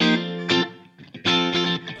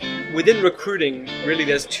within recruiting, really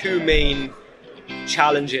there's two main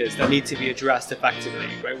challenges that need to be addressed effectively,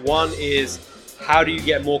 right? One is how do you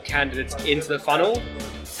get more candidates into the funnel?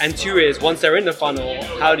 And two is once they're in the funnel,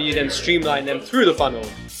 how do you then streamline them through the funnel?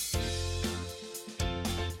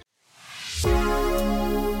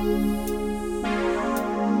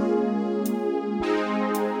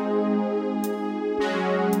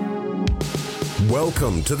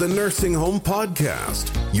 Welcome to the Nursing Home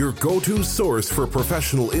Podcast, your go-to source for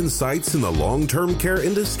professional insights in the long-term care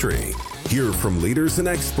industry. Hear from leaders and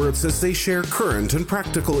experts as they share current and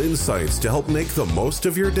practical insights to help make the most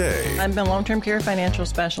of your day. I'm a long-term care financial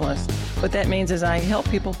specialist. What that means is I help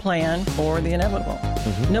people plan for the inevitable.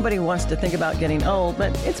 Nobody wants to think about getting old,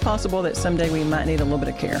 but it's possible that someday we might need a little bit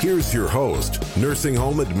of care. Here's your host, nursing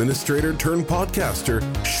home administrator turned podcaster,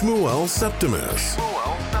 Shmuel Septimus.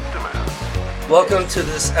 Welcome to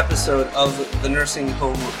this episode of the Nursing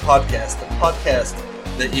Home Podcast, the podcast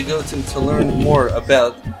that you go to learn more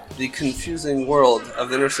about the confusing world of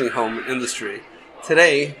the nursing home industry.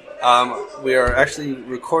 Today, we are actually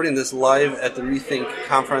recording this live at the Rethink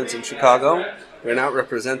conference in Chicago. We're not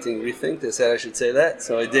representing Rethink. They said I should say that,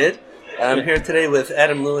 so I did. And I'm here today with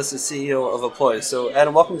Adam Lewis, the CEO of Apploy. So,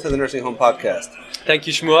 Adam, welcome to the Nursing Home Podcast. Thank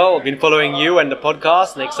you, Shmuel. I've been following you and the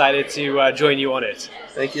podcast and excited to join you on it.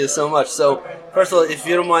 Thank you so much. So, first of all, if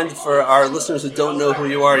you don't mind, for our listeners who don't know who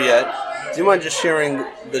you are yet, do you mind just sharing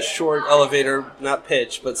the short elevator, not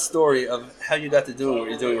pitch, but story of how you got to doing what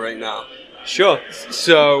you're doing right now? Sure.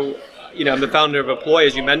 So, I'm the founder of Apploy,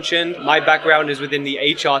 as you mentioned. My background is within the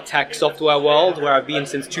HR tech software world, where I've been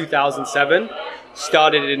since 2007.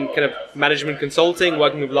 Started in kind of management consulting,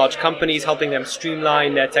 working with large companies, helping them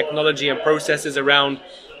streamline their technology and processes around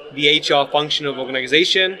the HR function of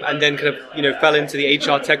organization, and then fell into the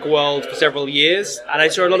HR tech world for several years. And I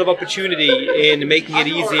saw a lot of opportunity in making it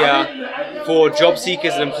easier for job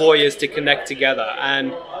seekers and employers to connect together.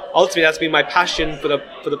 And ultimately, that's been my passion for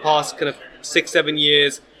the past kind of 6-7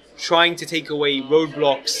 years, trying to take away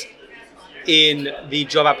roadblocks in the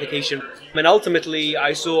job application. And ultimately,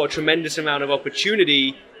 I saw a tremendous amount of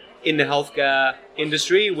opportunity in the healthcare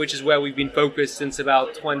industry, which is where we've been focused since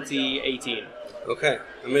about 2018. Okay,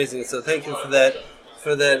 amazing. So thank you for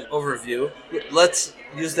that overview. Let's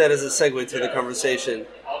use that as a segue to the conversation.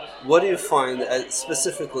 What do you find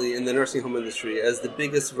specifically in the nursing home industry as the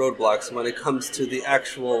biggest roadblocks when it comes to the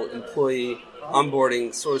actual employee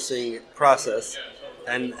onboarding, sourcing process,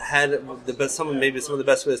 and some of the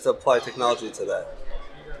best ways to apply technology to that?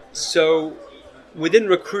 So within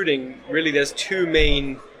recruiting, really there's two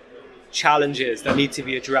main challenges that need to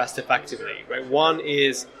be addressed effectively, right? One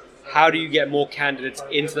is how do you get more candidates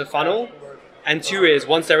into the funnel? And two is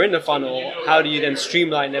once they're in the funnel, how do you then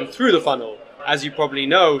streamline them through the funnel? As you probably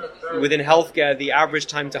know, within healthcare, the average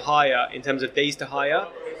time to hire in terms of days to hire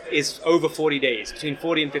is over 40 days, between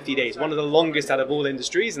 40 and 50 days, one of the longest out of all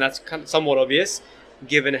industries, and that's kind of somewhat obvious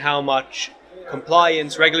given how much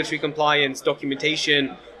compliance, regulatory compliance,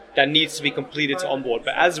 documentation that needs to be completed to onboard.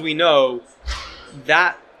 But as we know,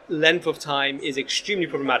 that length of time is extremely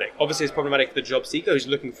problematic. Obviously, it's problematic for the job seeker who's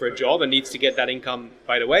looking for a job and needs to get that income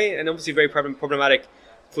right away, and obviously very problematic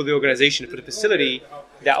for the organization, for the facility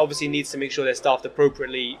that obviously needs to make sure they're staffed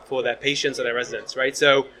appropriately for their patients or their residents, right?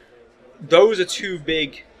 So those are two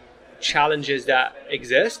big challenges that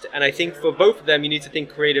exist, and I think for both of them, you need to think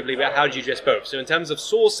creatively about how do you address both. So in terms of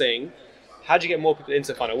sourcing, how do you get more people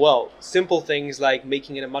into the funnel? Well, simple things like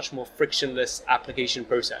making it a much more frictionless application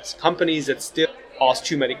process. Companies that still ask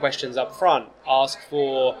too many questions up front, ask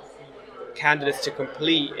for candidates to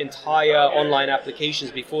complete entire online applications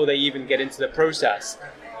before they even get into the process.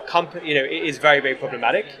 It is very, very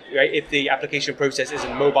problematic, right? If the application process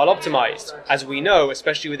isn't mobile optimized. As we know,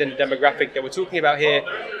 especially within the demographic that we're talking about here,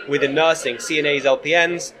 within nursing, CNAs,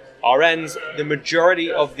 LPNs, RNs, the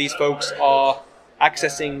majority of these folks are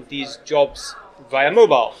accessing these jobs via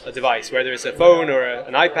mobile device, whether it's a phone or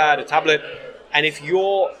an iPad, a tablet. And if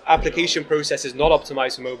your application process is not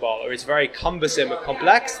optimized for mobile or it's very cumbersome or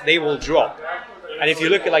complex, they will drop. And if you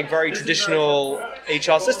look at very traditional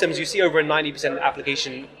HR systems, you see over a 90%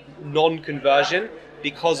 application non-conversion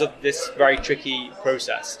because of this very tricky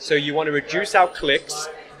process. So you want to reduce out clicks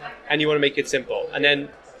and you want to make it simple. And then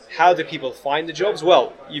how do people find the jobs?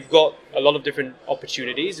 Well, you've got a lot of different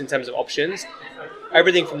opportunities in terms of options.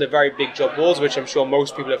 Everything from the very big job boards, which I'm sure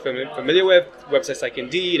most people are familiar with, websites like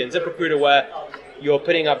Indeed and ZipRecruiter, where you're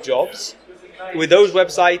putting up jobs. With those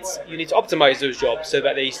websites, you need to optimize those jobs so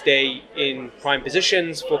that they stay in prime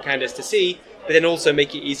positions for candidates to see, but then also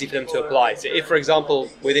make it easy for them to apply. So if, for example,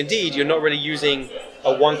 with Indeed, you're not really using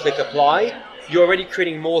a one-click apply, you're already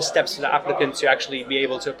creating more steps for the applicant to actually be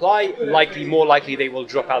able to apply. More likely they will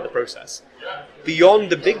drop out of the process. Beyond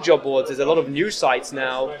the big job boards, there's a lot of new sites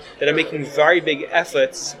now that are making very big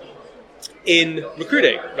efforts in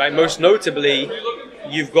recruiting, right? Most notably,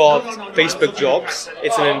 you've got Facebook Jobs.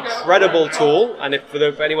 It's an incredible tool, and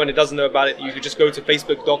for anyone who doesn't know about it, you could just go to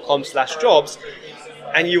facebook.com/jobs,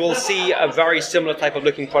 and you will see a very similar type of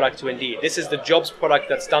looking product to Indeed. This is the jobs product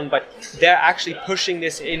that's done, but they're actually pushing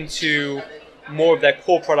this into more of their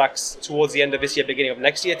core products towards the end of this year, beginning of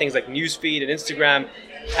next year, things like Newsfeed and Instagram.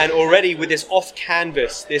 And already with this off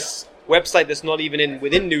canvas, this website that's not even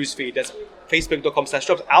within Newsfeed, that's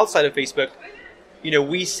facebook.com/jobs, outside of Facebook,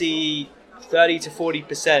 we see 30 to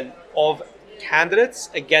 40% of candidates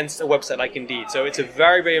against a website like Indeed. So it's a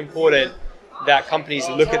very, very important that companies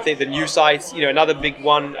look at the new sites. Another big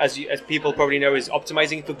one, as people probably know, is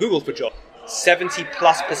optimizing for Google for jobs.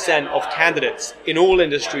 70+% of candidates in all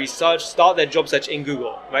industries start their job search in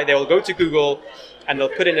Google, right? They will go to Google and they'll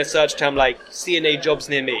put in a search term like CNA jobs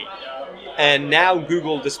near me. And now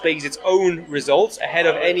Google displays its own results ahead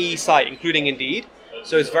of any site, including Indeed.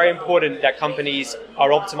 So it's very important that companies are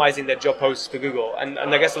optimizing their job posts for Google. And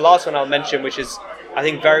I guess the last one I'll mention, which is I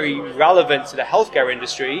think very relevant to the healthcare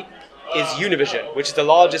industry, is Univision, which is the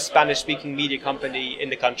largest Spanish-speaking media company in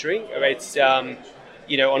the country. Right? It's on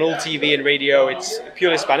all TV and radio, it's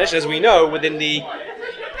purely Spanish. As we know, within the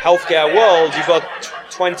healthcare world, you've got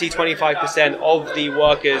 20-25% of the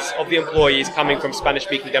workers, of the employees coming from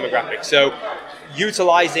Spanish-speaking demographics. So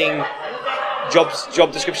utilizing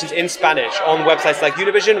job descriptions in Spanish on websites like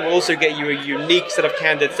Univision will also get you a unique set of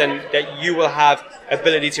candidates and that you will have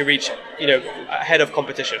ability to reach, ahead of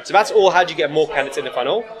competition. So that's all. How do you get more candidates in the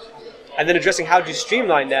funnel? And then addressing how do you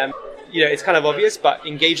streamline them. It's kind of obvious, but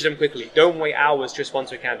engage them quickly. Don't wait hours to respond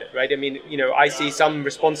to a candidate, right? I mean, I see some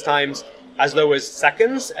response times as low as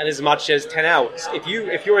seconds and as much as 10 hours. If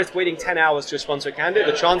you're waiting 10 hours to respond to a candidate,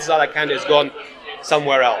 the chances are that candidate has gone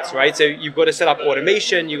somewhere else, right? So you've got to set up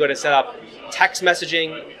automation, you've got to set up text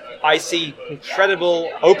messaging. I see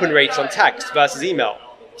incredible open rates on text versus email.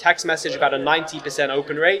 Text message about a 90%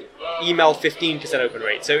 open rate, email 15% open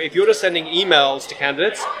rate. So if you're just sending emails to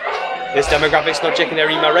candidates, this demographic's not checking their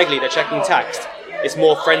email regularly, they're checking text. It's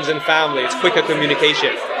more friends and family, it's quicker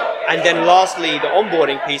communication. And then lastly, the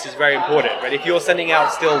onboarding piece is very important, right? If you're sending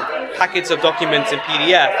out still packets of documents in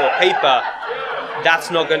PDF or paper,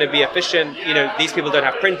 that's not going to be efficient. These people don't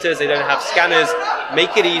have printers, they don't have scanners.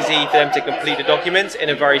 Make it easy for them to complete the documents in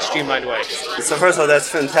a very streamlined way. So first of all, that's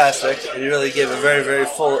fantastic, and you really gave a very, very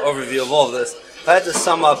full overview of all of this. If I had to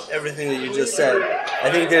sum up everything that you just said, I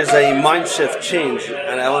think there's a mind shift change,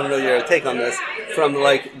 and I want to know your take on this, from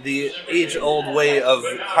like the age-old way of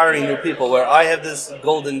hiring new people, where I have this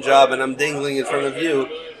golden job and I'm dangling in front of you,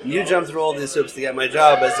 and you jump through all these hoops to get my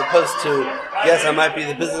job, as opposed to, yes, I might be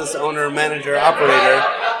the business owner, manager, operator,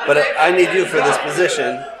 but I need you for this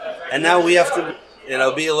position, and now we have to,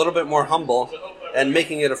 be a little bit more humble and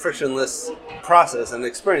making it a frictionless process and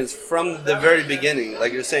experience from the very beginning.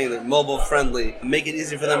 Like you're saying, they're mobile friendly, make it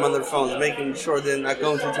easy for them on their phones, making sure they're not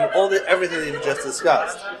going through everything that you've just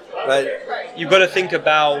discussed. Right? You've got to think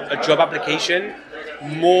about a job application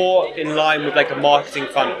more in line with like a marketing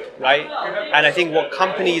funnel, right? And I think what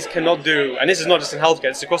companies cannot do, and this is not just in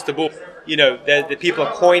healthcare, it's across the board, the people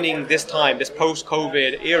are coining this time, this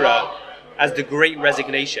post-COVID era, as the great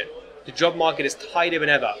resignation. The job market is tighter than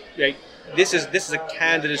ever. Right? This is a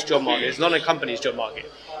candidate's job market. It's not a company's job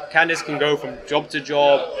market. Candidates can go from job to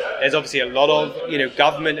job. There's obviously a lot of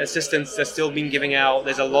government assistance that's still being given out.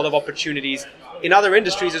 There's a lot of opportunities in other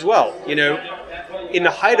industries as well. In the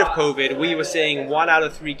height of COVID, we were seeing 1 out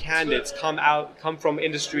of 3 candidates come from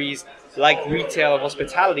industries like retail and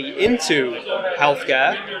hospitality into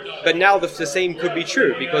healthcare. But now the same could be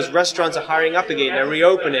true because restaurants are hiring up again. They're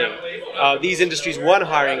reopening. These industries weren't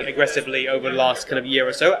hiring aggressively over the last kind of year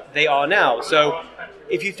or so. They are now. So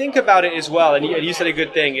if you think about it as well, and you said a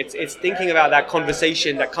good thing, it's thinking about that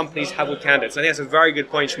conversation that companies have with candidates. I think that's a very good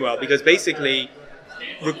point, Shmuel, because basically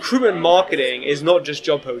recruitment marketing is not just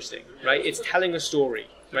job posting, right? It's telling a story,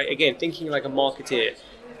 right? Again, thinking like a marketeer.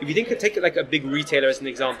 If you take it like a big retailer as an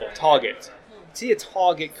example, Target. See a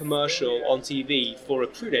Target commercial on TV for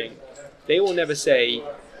recruiting, they will never say,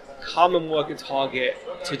 come and work at Target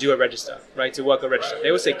to do a register, right? To work a register. They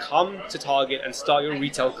will say, come to Target and start your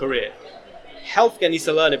retail career. Healthcare needs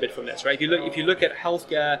to learn a bit from this, right? If you look at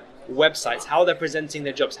healthcare websites, how they're presenting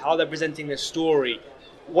their jobs, how they're presenting their story.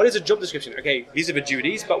 What is a job description? Okay, these are the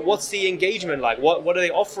duties, but what's the engagement like? What are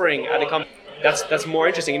they offering at the company? That's more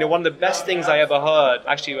interesting. One of the best things I ever heard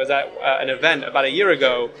actually was at an event about a year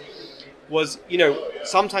ago was,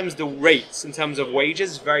 sometimes the rates in terms of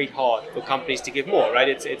wages is very hard for companies to give more, right?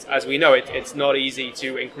 It's as we know, it's not easy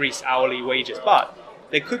to increase hourly wages, but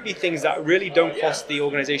there could be things that really don't cost the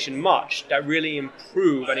organization much that really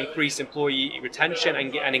improve and increase employee retention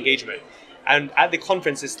and engagement. And at the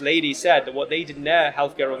conference, this lady said that what they did in their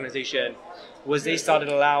healthcare organization was they started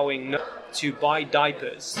allowing to buy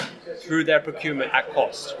diapers through their procurement at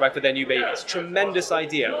cost, right, for their new babies. Tremendous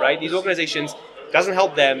idea, right? These organizations, doesn't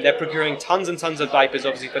help them. They're procuring tons and tons of diapers,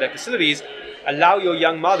 obviously, for their facilities. Allow your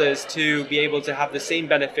young mothers to be able to have the same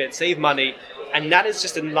benefit, save money. And that is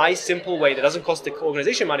just a nice, simple way that doesn't cost the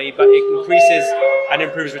organization money, but it increases and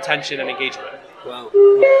improves retention and engagement. Wow.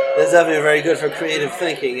 That's definitely very good for creative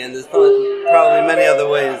thinking, and there's probably many other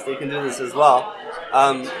ways they can do this as well.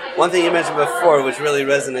 One thing you mentioned before, which really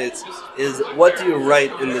resonates, is what do you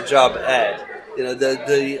write in the job ad?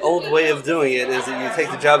 The old way of doing it is that you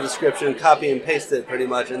take the job description, copy and paste it pretty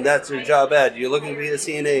much, and that's your job ad. You're looking to be a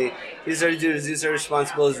CNA. These are your duties, these are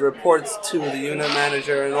responsibilities, reports to the unit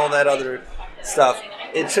manager, and all that other stuff.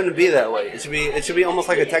 It shouldn't be that way. It should be almost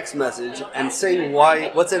like a text message and saying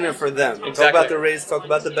what's in it for them. Exactly. Talk about the raise, talk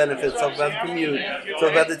about the benefits, talk about the commute,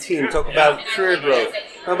 talk about the team, talk about career growth,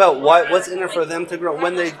 talk about what's in it for them to grow.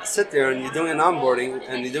 When they sit there and you're doing an onboarding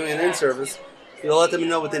and you're doing an in-service, you'll let them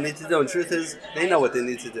know what they need to do. And truth is, they know what they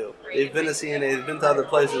need to do. They've been to CNA, they've been to other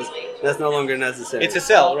places. That's no longer necessary. It's a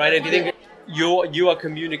sell, right? If you think you are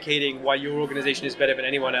communicating why your organization is better than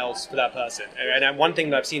anyone else for that person. And one thing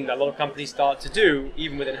that I've seen that a lot of companies start to do,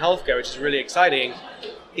 even within healthcare, which is really exciting,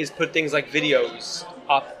 is put things like videos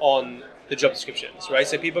up on the job descriptions, right?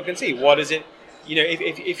 So people can see what is it.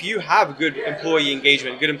 If you have good employee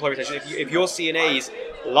engagement, good employee retention, if your CNAs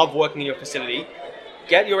love working in your facility,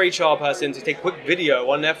 get your HR person to take a quick video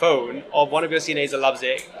on their phone of one of your CNAs that loves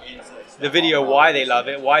it, the video why they love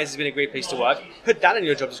it, why it's been a great place to work, put that in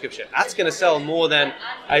your job description. That's going to sell more than,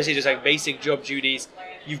 I say, just like basic job duties.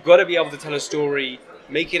 You've got to be able to tell a story,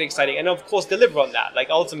 make it exciting, and of course deliver on that.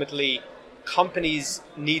 Like ultimately, companies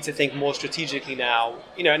need to think more strategically now,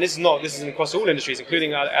 and this is across all industries,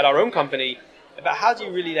 including at our own company, about how do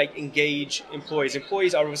you really engage employees.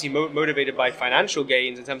 Employees are obviously motivated by financial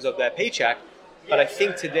gains in terms of their paycheck, but I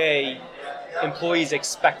think today employees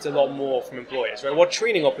expect a lot more from employers, right? What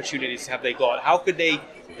training opportunities have they got? How could they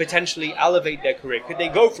potentially elevate their career? Could they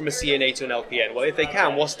go from a CNA to an LPN? Well, if they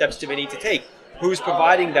can, what steps do they need to take? Who's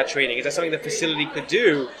providing that training? Is that something the facility could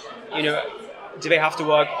do? Do they have to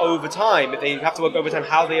work overtime? If they have to work overtime,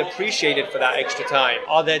 how are they appreciated for that extra time?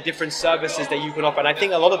 Are there different services that you can offer? And I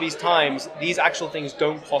think a lot of these times, these actual things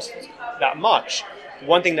don't cost that much.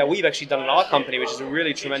 One thing that we've actually done in our company, which is a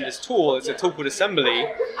really tremendous tool, is a tool called Assembly,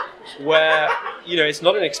 where it's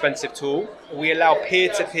not an expensive tool. We allow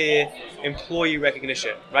peer-to-peer employee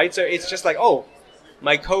recognition, right? So it's just like, oh,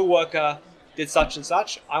 my coworker did such and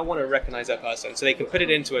such. I want to recognize that person. So they can put it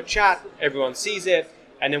into a chat. Everyone sees it.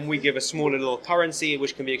 And then we give a small little currency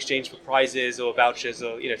which can be exchanged for prizes or vouchers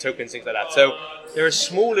or tokens, things like that. So there are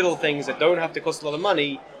small little things that don't have to cost a lot of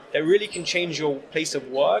money that really can change your place of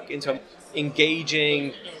work into an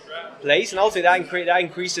engaging place, and ultimately that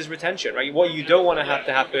increases retention, right? What you don't want to have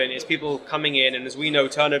to happen is people coming in, and as we know,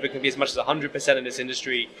 turnover can be as much as 100% in this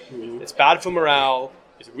industry. Mm-hmm. It's bad for morale.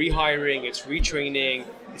 It's rehiring. It's retraining.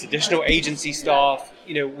 It's additional agency staff.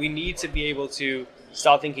 We need to be able to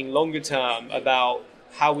start thinking longer term about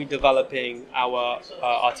how we're developing our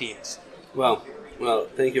teams. Well,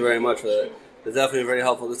 thank you very much for that. It's definitely very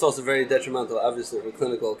helpful. It's also very detrimental, obviously, for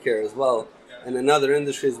clinical care as well. And in other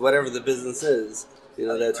industries, whatever the business is,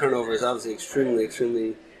 that turnover is obviously extremely,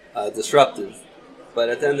 extremely disruptive. But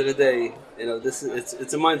at the end of the day,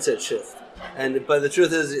 it's a mindset shift. But the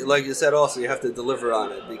truth is, like you said, also you have to deliver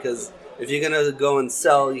on it, because if you're going to go and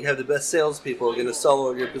sell, you have the best salespeople who are going to sell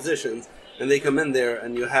all your positions, and they come in there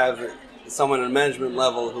and you have someone at a management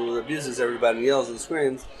level who abuses everybody and yells and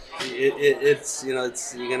screams.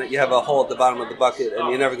 You have a hole at the bottom of the bucket, and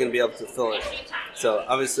you're never going to be able to fill it. So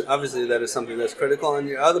obviously that is something that's critical. And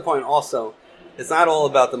your other point also, it's not all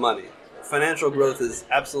about the money. Financial growth is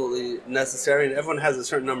absolutely necessary, and everyone has a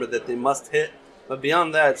certain number that they must hit. But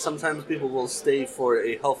beyond that, sometimes people will stay for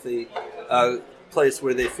a healthy place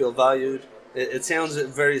where they feel valued. It sounds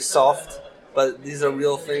very soft, but these are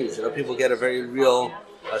real things. People get a very real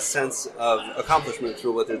sense of accomplishment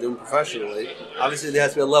through what they're doing professionally. Obviously, there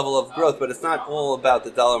has to be a level of growth, but it's not all about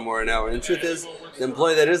the $1 more an hour. And the truth is, the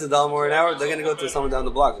employee that is $1 more an hour, they're going to go to someone down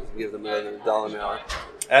the block and give them another $1 an hour.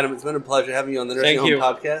 Adam, it's been a pleasure having you on the Nursing Home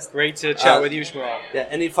Podcast. Great to chat with you, Shmuel. Yeah.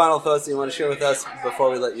 Any final thoughts that you want to share with us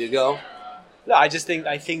before we let you go? No, I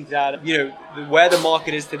think that where the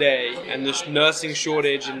market is today and the nursing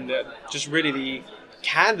shortage and just really the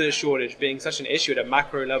candidate shortage being such an issue at a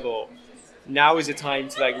macro level, now is the time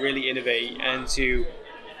to like really innovate and to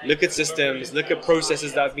look at systems, look at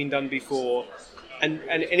processes that have been done before. And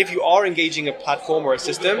if you are engaging a platform or a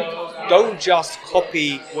system, don't just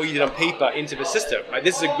copy what you did on paper into the system. Right?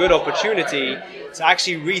 This is a good opportunity to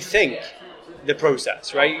actually rethink the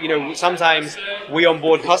process, right? You know, sometimes we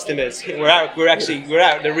onboard customers. We're out to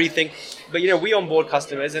rethink. But, you know, we onboard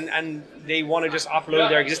customers and they want to just upload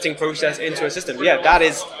their existing process into a system. Yeah, that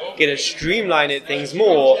is going to streamline things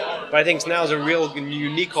more. But I think now is a real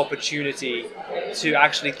unique opportunity to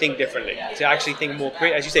actually think differently, to actually think more,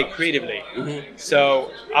 as you say, creatively. Mm-hmm.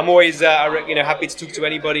 So I'm always, happy to talk to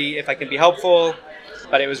anybody if I can be helpful.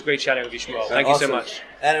 But it was great chatting with you, Shmuel. Thank you so much.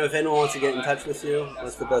 Adam, if anyone wants to get in touch with you,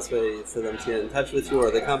 what's the best way for them to get in touch with you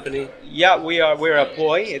or the company? Yeah, we're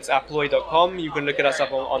Apploy. It's apploy.com. You can look at us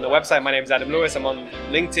up on the website. My name is Adam Lewis. I'm on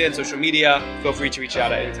LinkedIn, social media. Feel free to reach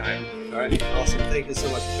out at any time. All right, awesome. Thank you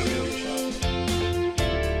so much for coming on the show.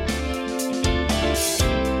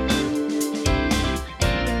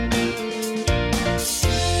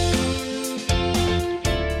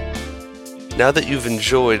 Now that you've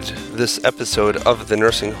enjoyed this episode of the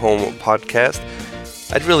Nursing Home Podcast,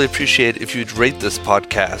 I'd really appreciate if you'd rate this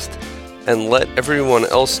podcast and let everyone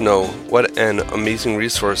else know what an amazing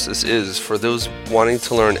resource this is for those wanting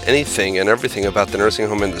to learn anything and everything about the nursing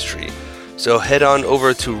home industry. So head on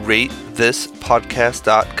over to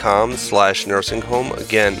ratethispodcast.com/nursing-home.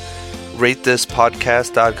 Again,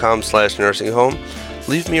 ratethispodcast.com/nursing-home.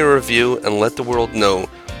 Leave me a review and let the world know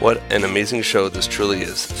what an amazing show this truly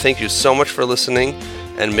is. Thank you so much for listening,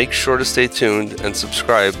 and make sure to stay tuned and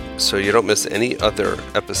subscribe so you don't miss any other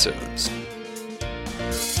episodes.